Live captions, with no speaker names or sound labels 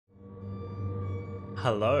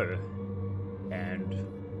Hello, and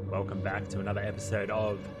welcome back to another episode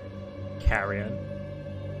of Carrion.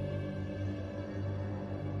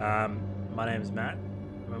 My name is Matt,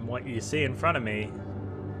 and what you see in front of me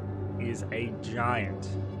is a giant,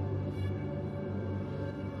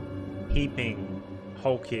 heaping,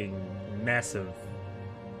 hulking mess of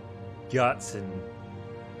guts and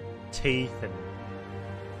teeth and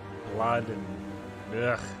blood and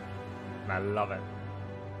ugh, and I love it.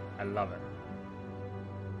 I love it.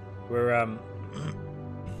 We're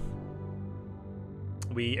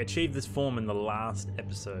we achieved this form in the last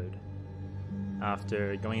episode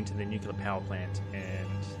after going into the nuclear power plant and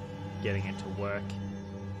getting it to work.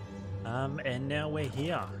 And now we're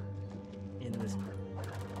here in this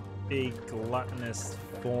big gluttonous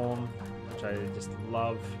form, which I just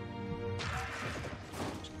love.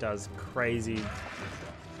 Which does crazy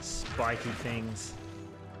spiky things.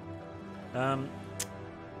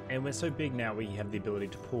 And we're so big now we have the ability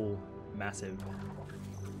to pull massive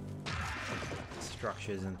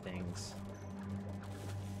structures and things.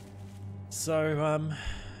 So,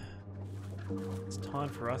 it's time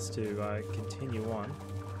for us to continue on.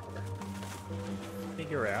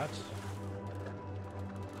 Figure out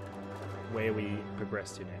where we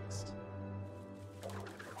progress to next.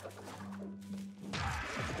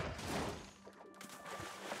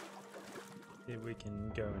 See if we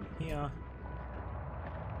can go in here.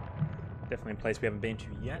 Definitely a place we haven't been to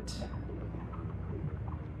yet.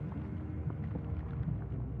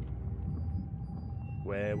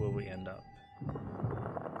 Where will we end up?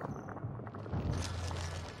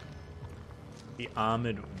 The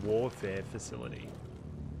armored warfare facility.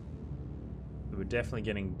 We're definitely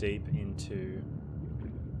getting deep into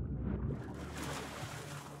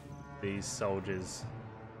these soldiers'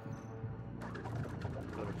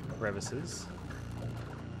 sort of crevices.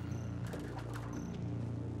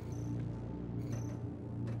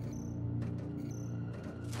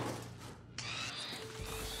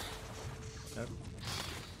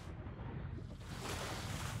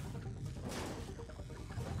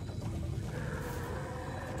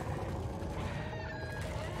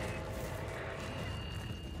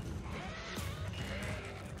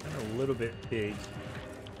 A little bit big.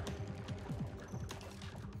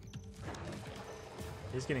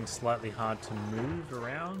 It's getting slightly hard to move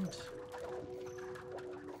around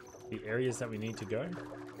the areas that we need to go.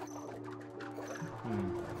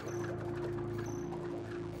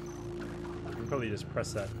 We can probably just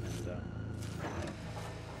press that and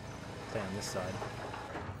stay on this side.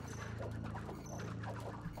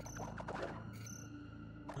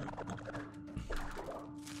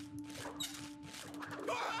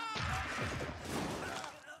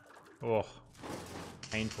 Oh,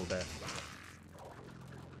 painful death.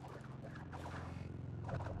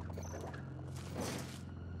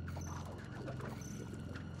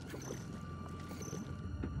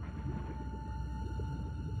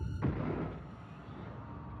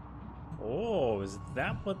 Oh, is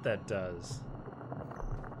that what that does?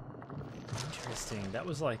 Interesting. That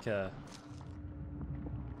was like a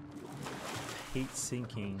heat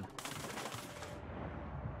sinking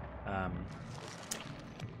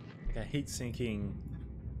like a heat-sinking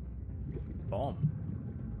bomb.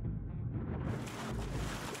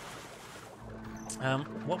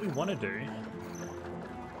 What we want to do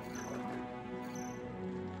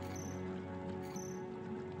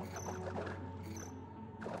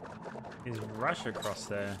is rush across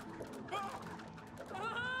there.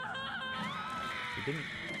 We didn't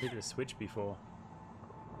hit the switch before.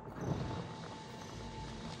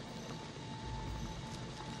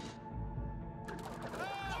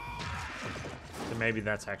 So maybe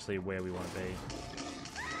that's actually where we want to be.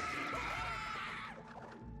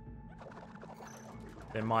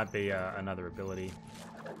 There might be another ability.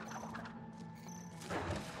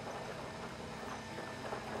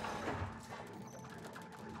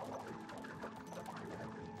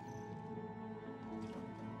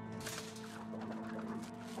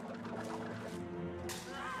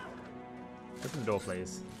 Open the door,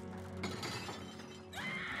 please.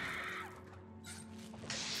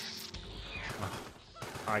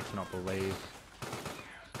 I cannot believe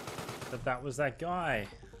that that was that guy.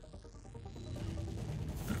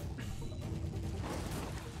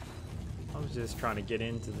 I was just trying to get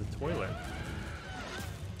into the toilet.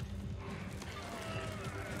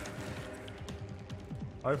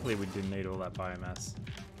 Hopefully we didn't need all that biomass.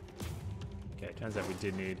 Okay, it turns out we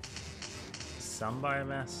did need some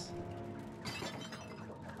biomass. Can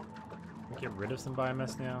we get rid of some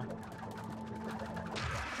biomass now?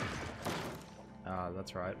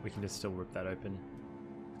 That's right, we can just still rip that open,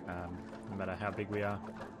 no matter how big we are.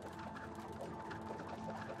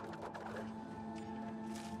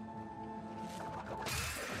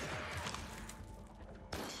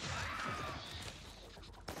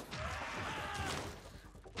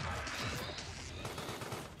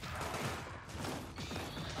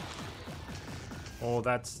 Oh,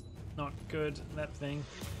 that's not good, that thing.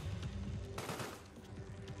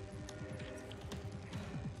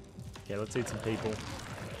 Okay, let's eat some people.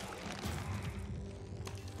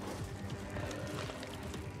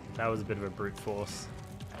 That was a bit of a brute force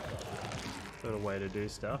sort of way to do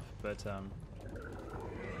stuff, but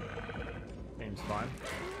seems fine.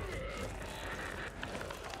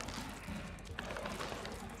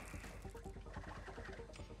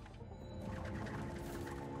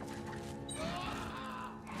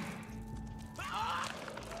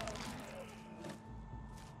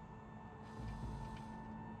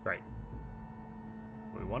 Great.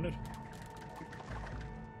 What we wanted.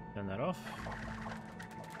 Turn that off.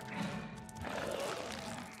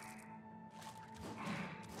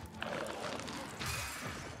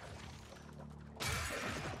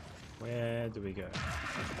 Where do we go?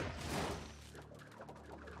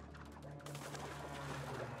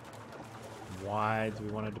 Why do we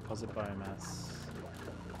want to deposit biomass?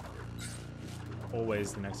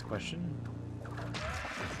 Always the next question.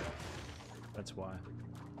 That's why.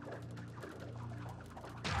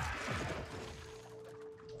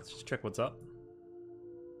 Let's just check what's up.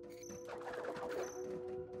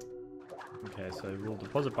 Okay, so we'll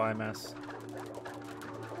deposit biomass.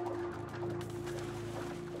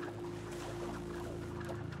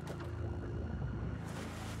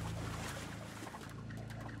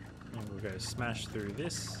 And we'll go smash through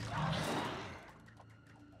this.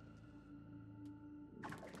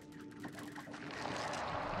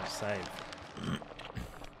 I'll save.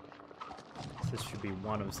 This should be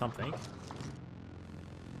one of something.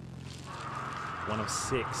 One of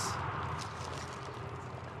 6.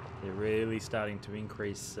 They're really starting to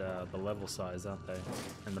increase the level size, aren't they?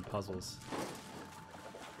 And the puzzles.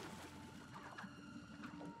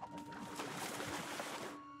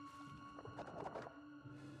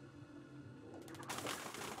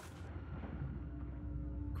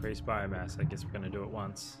 Increase biomass. I guess we're going to do it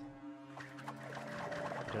once.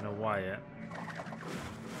 Don't know why yet.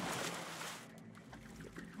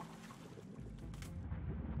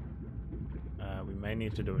 We may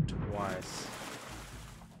need to do it twice.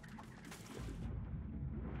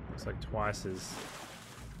 Looks like twice is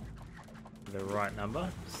the right number.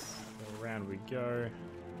 So around we go.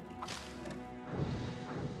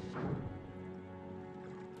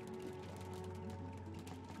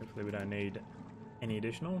 Hopefully we don't need any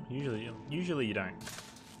additional. Usually you don't.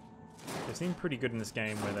 They seem pretty good in this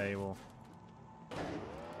game where they will.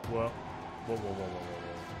 Whoa.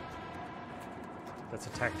 Let's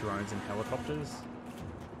attack drones and helicopters.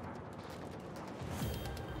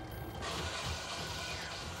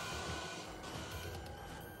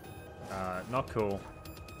 Not cool.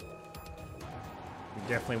 We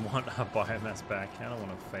definitely want our biomass back. I don't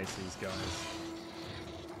want to face these guys.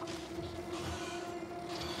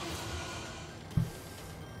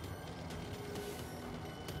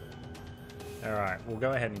 Alright, we'll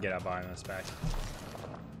go ahead and get our biomass back.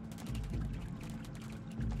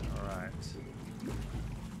 Alright.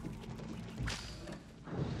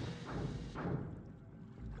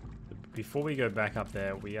 Before we go back up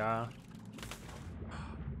there, we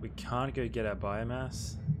can't go get our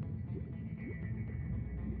biomass.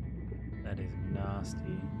 That is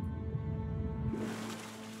nasty.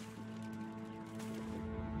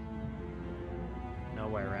 No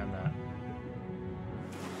way around that.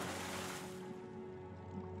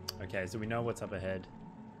 Okay, so we know what's up ahead.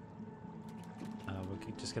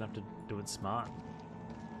 We're just gonna have to do it smart.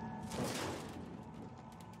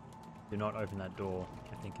 Do not open that door,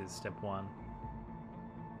 I think is step 1.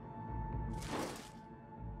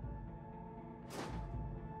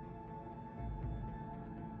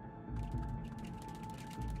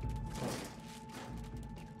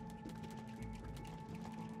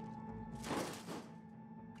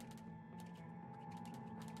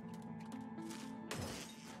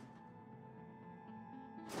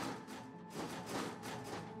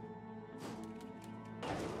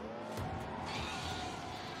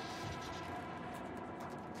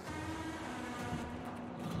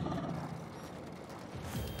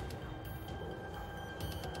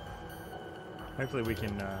 Hopefully we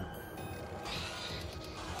can, no,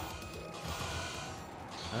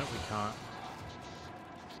 we can't.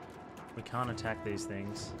 We can't attack these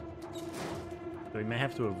things. So we may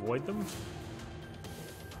have to avoid them.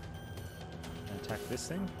 And attack this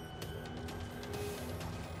thing.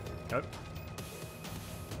 Nope.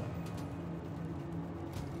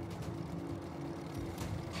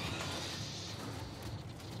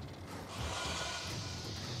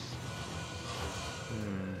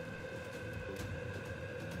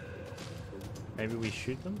 Maybe we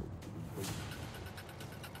shoot them?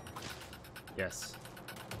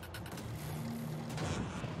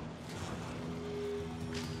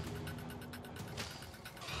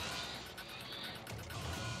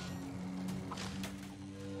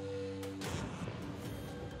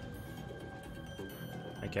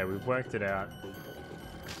 Okay, we've worked it out.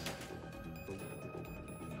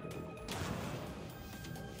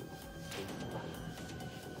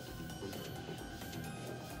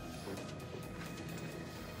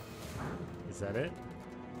 Is that it?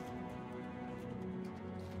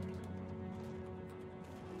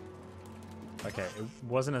 Okay, it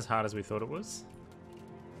wasn't as hard as we thought it was,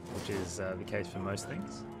 which is the case for most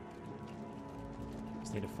things.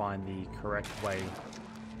 Just need to find the correct way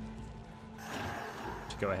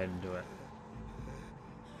to go ahead and do it.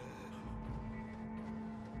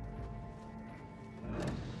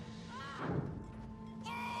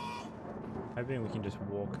 Hoping we can just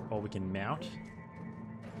walk, or we can mount.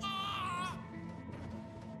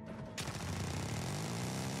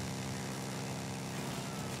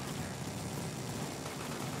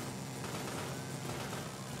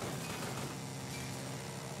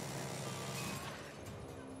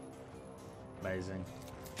 Amazing.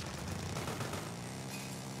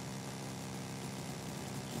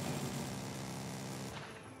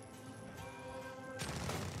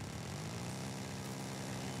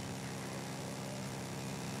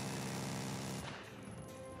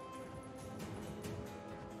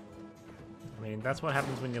 I mean, that's what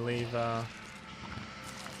happens when you leave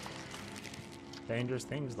dangerous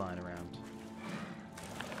things lying around.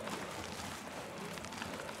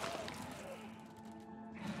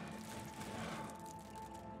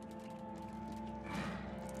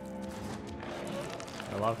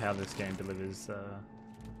 I love how this game delivers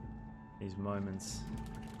these moments.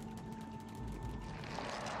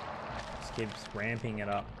 Just keeps ramping it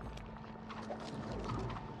up.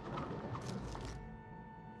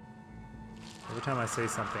 Every time I see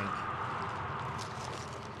something,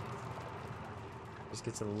 it just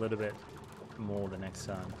gets a little bit more the next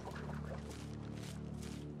time.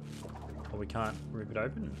 Oh, we can't rip it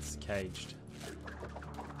open, it's caged.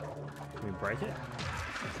 Can we break it?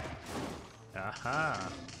 Aha!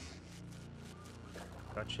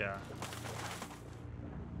 Gotcha.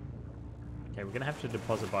 Okay, we're gonna have to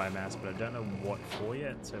deposit biomass, but I don't know what for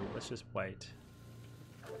yet, so let's just wait.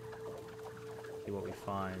 See what we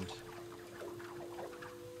find.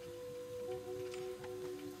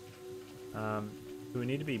 Do we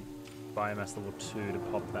need to be biomass level 2 to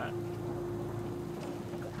pop that?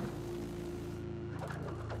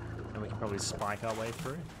 And we can probably spike our way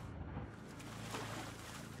through.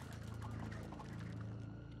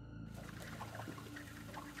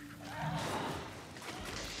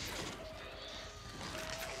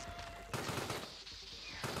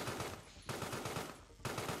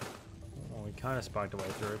 Well, we kind of spiked our way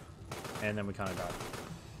through, and then we kind of died.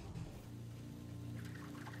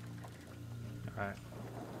 Alright.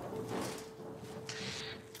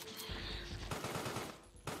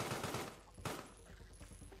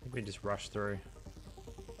 I think we just rush through.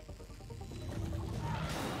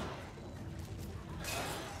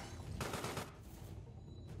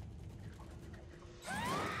 I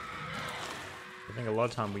think a lot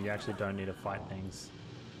of time we actually don't need to fight things.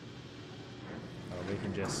 We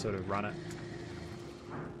can just sort of run it.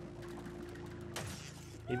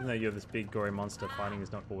 Even though you're this big gory monster, fighting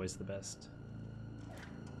is not always the best.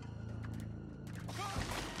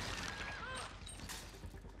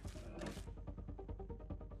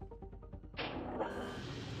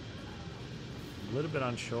 A little bit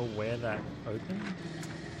unsure where that opened.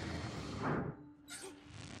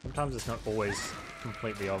 Sometimes it's not always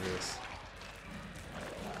completely obvious.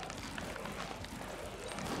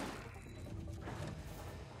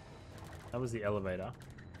 That was the elevator.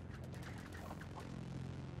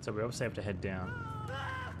 So we obviously have to head down.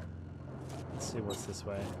 Let's see what's this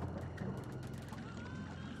way.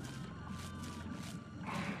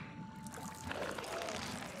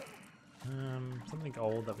 Something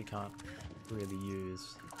old that we can't really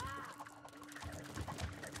use.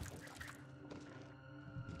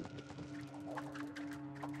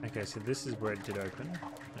 Okay, so this is where it did open.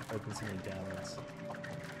 It opens something downwards.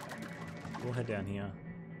 We'll head down here.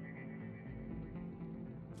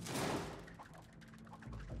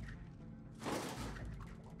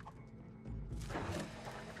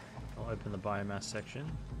 I'll open the biomass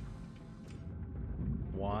section.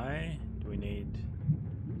 Why do we need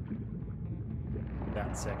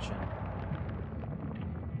that section?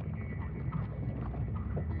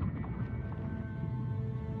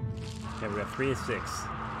 Okay, we got 3 of 6. 3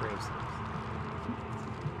 of 6.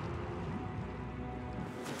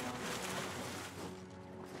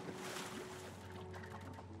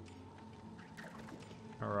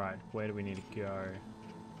 Alright, where do we need to go?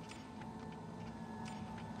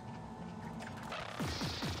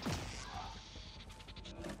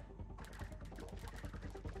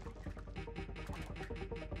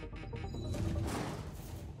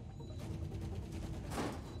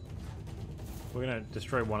 We're gonna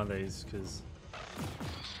destroy one of these because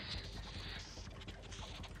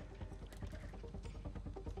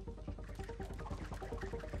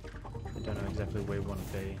I don't know exactly where we want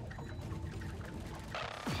to be.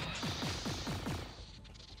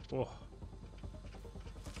 Oh.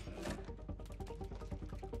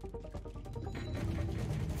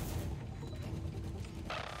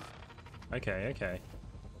 Okay, okay.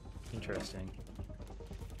 Interesting.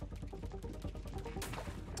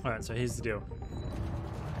 Alright, so here's the deal.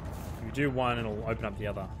 You do one and it'll open up the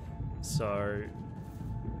other. So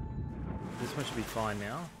this one should be fine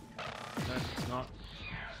now. No, it's not.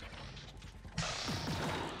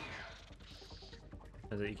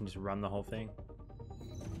 So that you can just run the whole thing.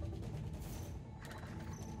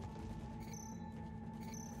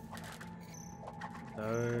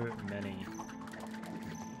 So many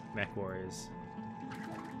mech warriors.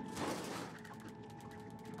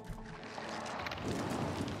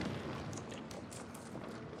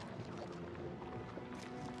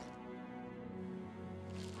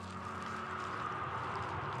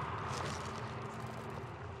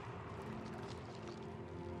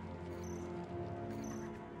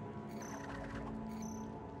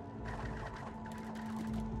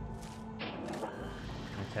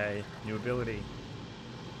 Okay, new ability.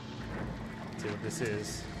 Let's see what this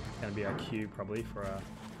is. It's gonna be our cue probably for a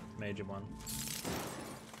major one.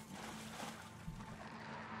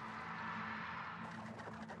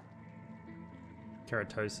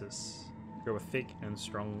 Keratosis. Grow a thick and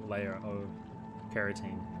strong layer of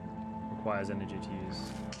keratin. Requires energy to use.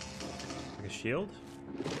 Like a shield?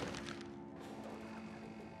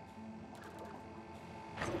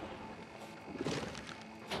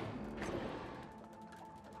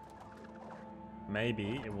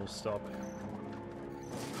 Maybe it will stop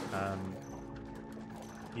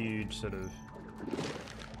huge sort of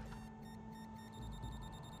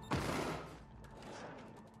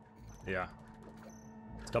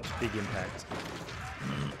stops big impact.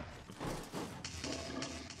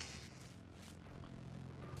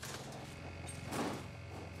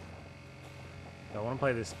 I want to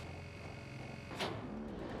play this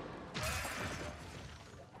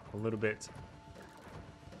a little bit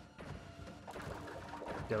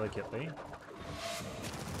delicately.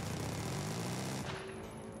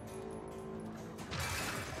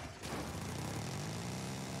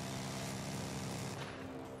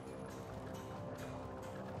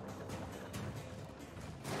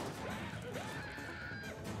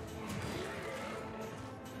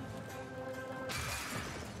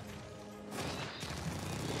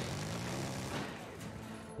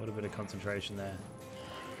 A little bit of concentration there.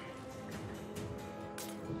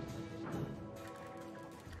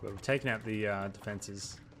 But we've taken out the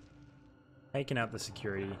defenses, taken out the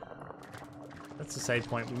security. That's the save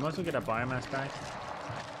point. We might as well get our biomass back.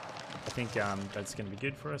 I think that's going to be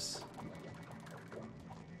good for us.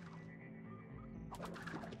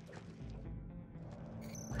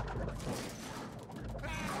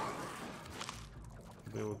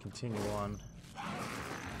 We will continue on.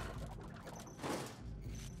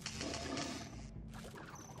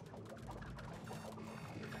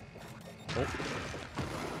 Oh.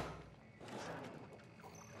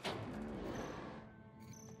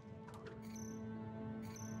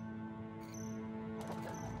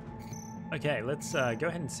 Okay, let's go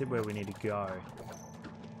ahead and see where we need to go.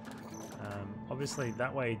 Obviously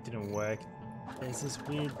that way didn't work. There's this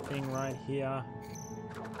weird thing right here.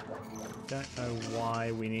 Don't know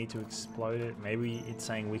why we need to explode it. Maybe it's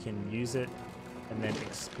saying we can use it and then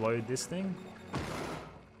explode this thing.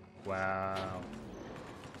 Wow.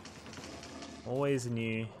 Always a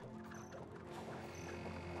new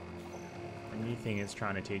thing it's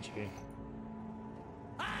trying to teach you.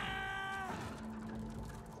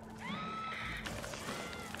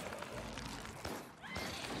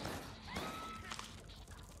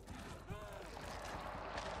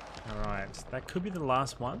 Alright, that could be the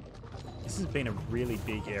last one. This has been a really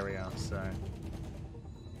big area, so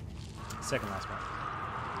second last one.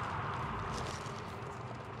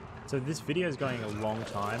 So this video is going a long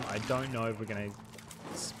time. I don't know if we're going to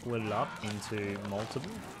split it up into multiple.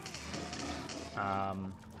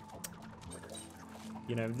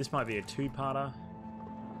 You know, this might be a two-parter.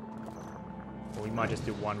 Or we might just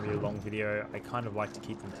do one really long video. I kind of like to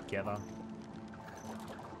keep them together.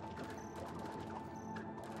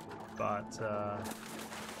 But,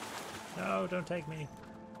 no, don't take me.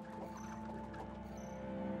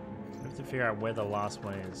 I have to figure out where the last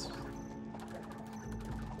one is.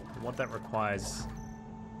 What that requires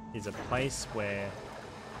is a place where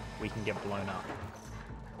we can get blown up.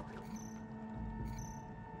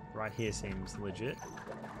 Right here seems legit.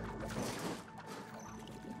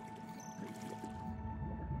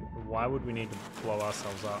 Why would we need to blow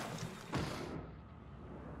ourselves up?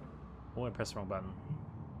 Oh, I pressed the wrong button.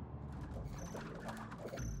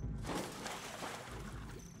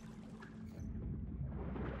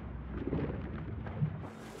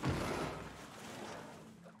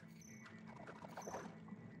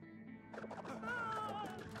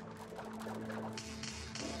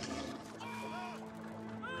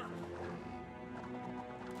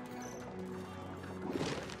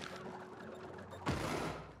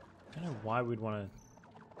 I don't know why we'd want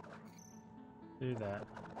to do that.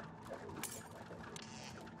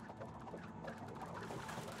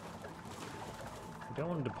 We don't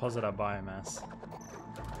want to deposit our biomass.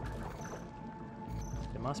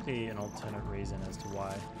 There must be an alternate reason as to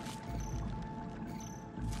why.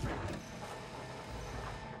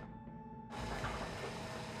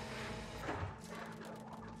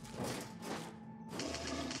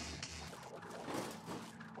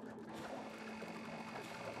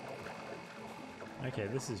 Okay,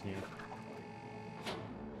 this is new.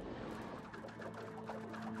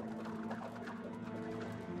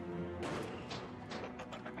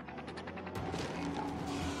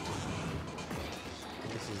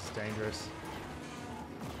 This is dangerous.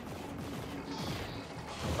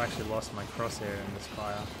 I've actually lost my crosshair in this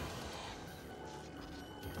fire.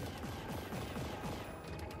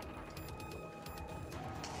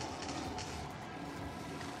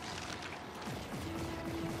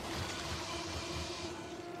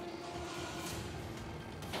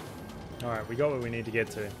 Alright, we got where we need to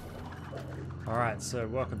get to. Alright, so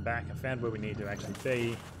welcome back. I found where we need to actually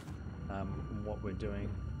be, what we're doing.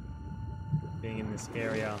 Being in this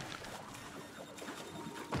area,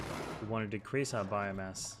 we want to decrease our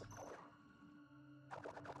biomass.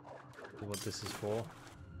 Is what this is for.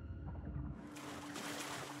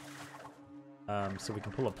 So we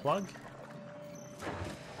can pull a plug.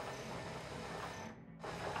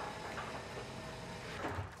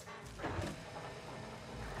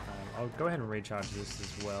 I'll go ahead and recharge this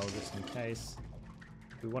as well, just in case.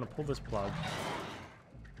 We want to pull this plug.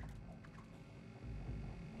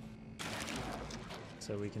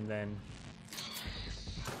 So we can then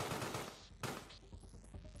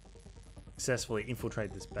successfully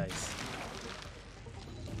infiltrate this base.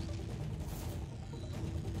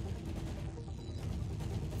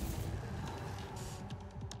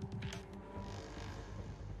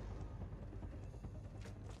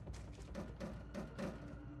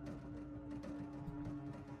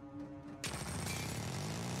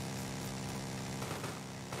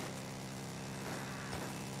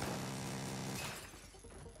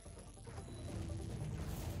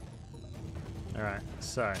 Alright,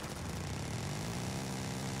 so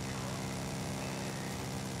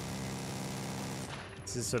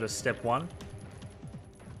this is sort of step one.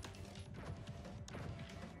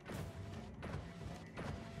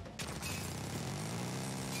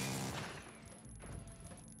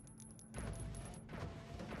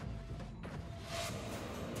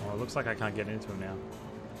 Oh, it looks like I can't get into him now.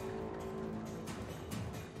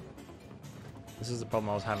 This is the problem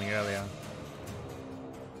I was having earlier.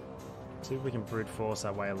 See if we can brute force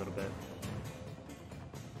our way a little bit.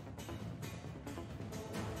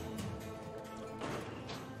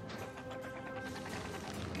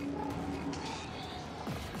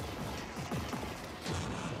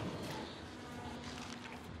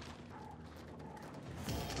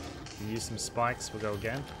 Use some spikes, we'll go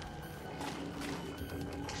again.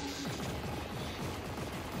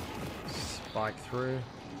 Spike through.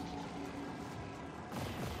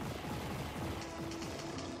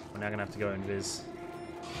 We're now gonna have to go invis.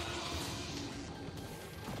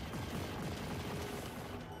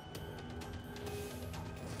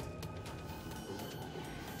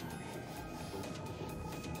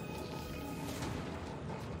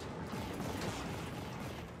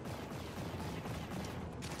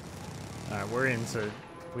 Alright, we're in, so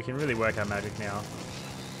we can really work our magic now.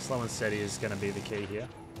 Slow and steady is going to be the key here.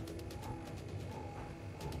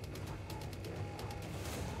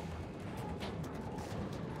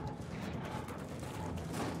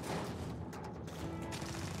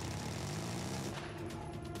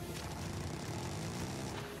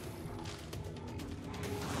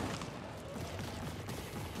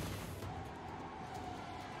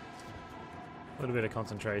 A little bit of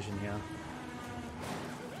concentration here.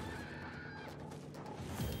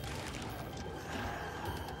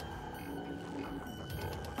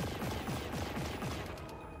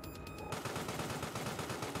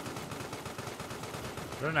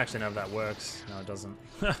 I don't actually know if that works. No, it doesn't.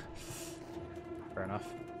 Fair enough.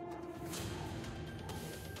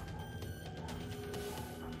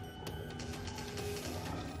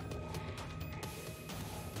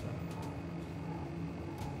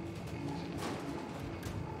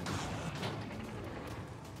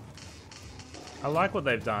 I like what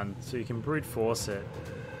they've done, so you can brute force it.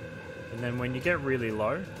 And then when you get really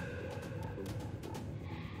low,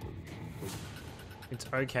 it's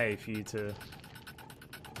okay for you to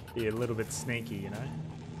be a little bit sneaky, you know?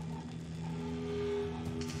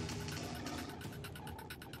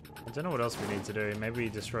 I don't know what else we need to do. Maybe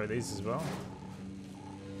destroy these as well.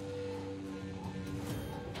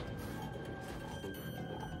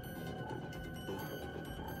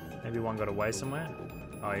 Maybe one got away somewhere?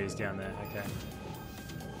 Oh, he's down there. Okay.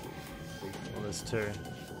 Well, there's two.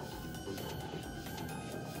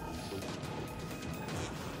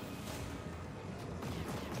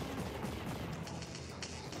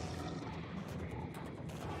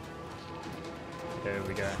 There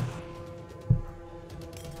we go.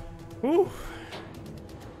 Whew.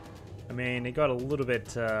 I mean, it got a little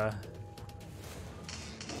bit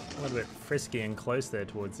frisky and close there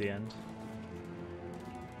towards the end.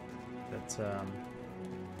 But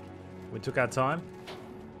we took our time,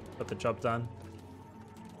 got the job done.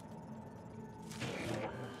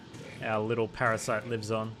 Our little parasite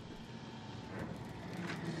lives on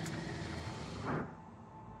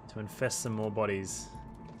to infest some more bodies.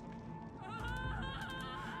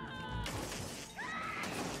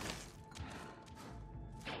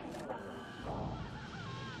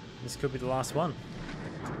 This could be the last one.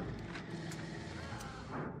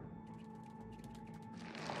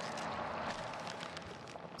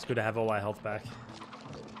 It's good to have all our health back.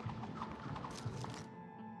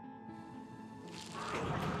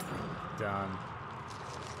 Done.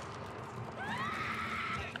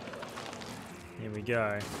 Here we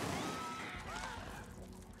go.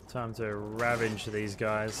 Time to ravage these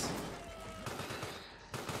guys.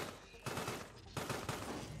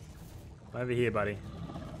 Over here, buddy.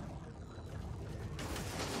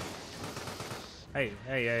 Hey,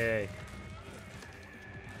 hey, hey, hey.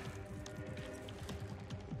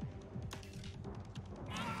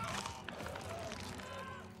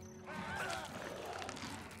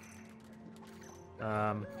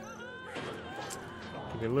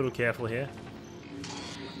 Be a little careful here.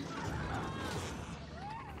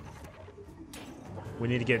 We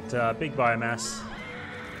need to get big biomass.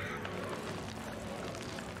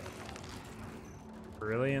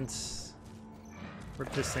 Brilliant.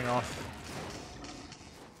 Rip this thing off.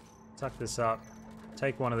 Tuck this up.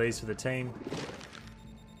 Take one of these for the team.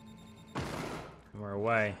 And we're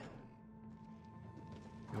away.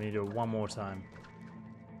 We need to do it one more time.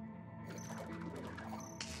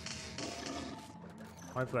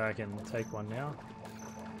 Hopefully I can take one now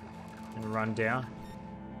and run down.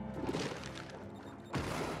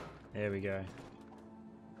 There we go.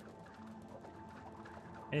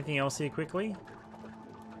 Anything else here quickly?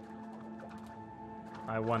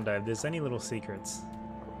 I wonder if there's any little secrets.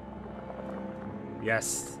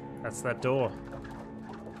 Yes, that's that door.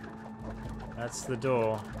 That's the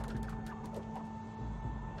door.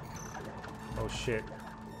 Oh shit.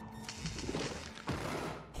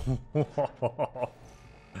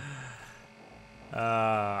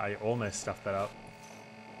 I almost stuffed that up.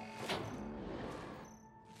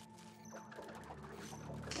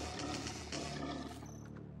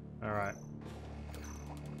 Alright.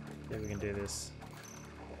 See if we can do this.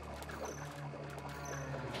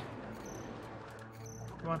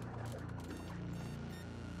 Come on.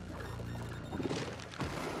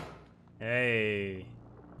 Hey.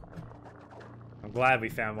 I'm glad we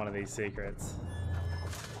found one of these secrets.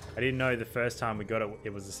 I didn't know the first time we got it, it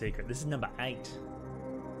was a secret. This is number 8.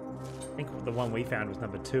 I think the one we found was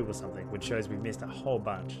number 2 or something, which shows we missed a whole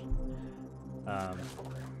bunch. But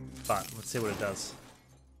let's see what it does.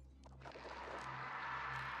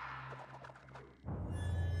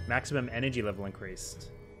 Maximum energy level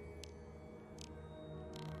increased.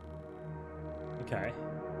 Okay.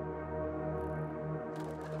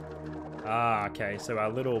 Ah, okay. So our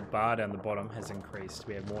little bar down the bottom has increased.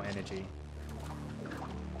 We have more energy.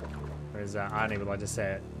 Whereas Arnie would like to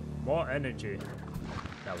say it. More energy.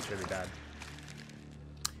 That was really bad.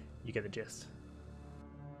 You get the gist.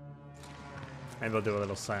 Maybe I'll do a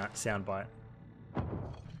little sound bite.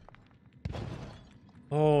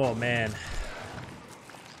 Oh man.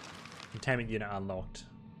 Containment unit unlocked.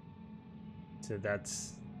 So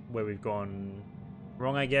that's where we've gone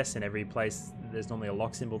wrong, I guess. In every place there's normally a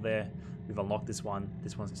lock symbol there. We've unlocked this one.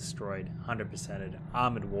 This one's destroyed. 100%ed.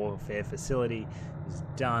 Armored warfare facility is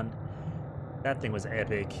done. That thing was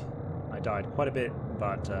epic. I died quite a bit,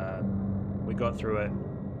 but we got through it.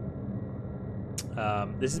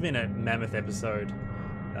 This has been a mammoth episode.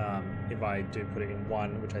 If I do put it in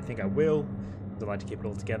one, which I think I will, because I like to keep it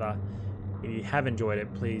all together. If you have enjoyed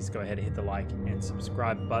it, please go ahead and hit the like and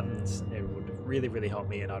subscribe buttons. It would really, really help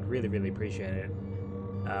me, and I'd really, really appreciate it.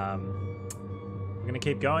 we're going to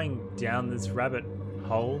keep going down this rabbit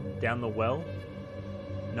hole, down the well.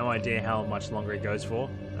 No idea how much longer it goes for.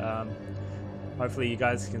 Hopefully you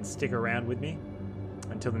guys can stick around with me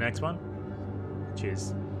until the next one.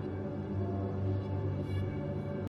 Cheers.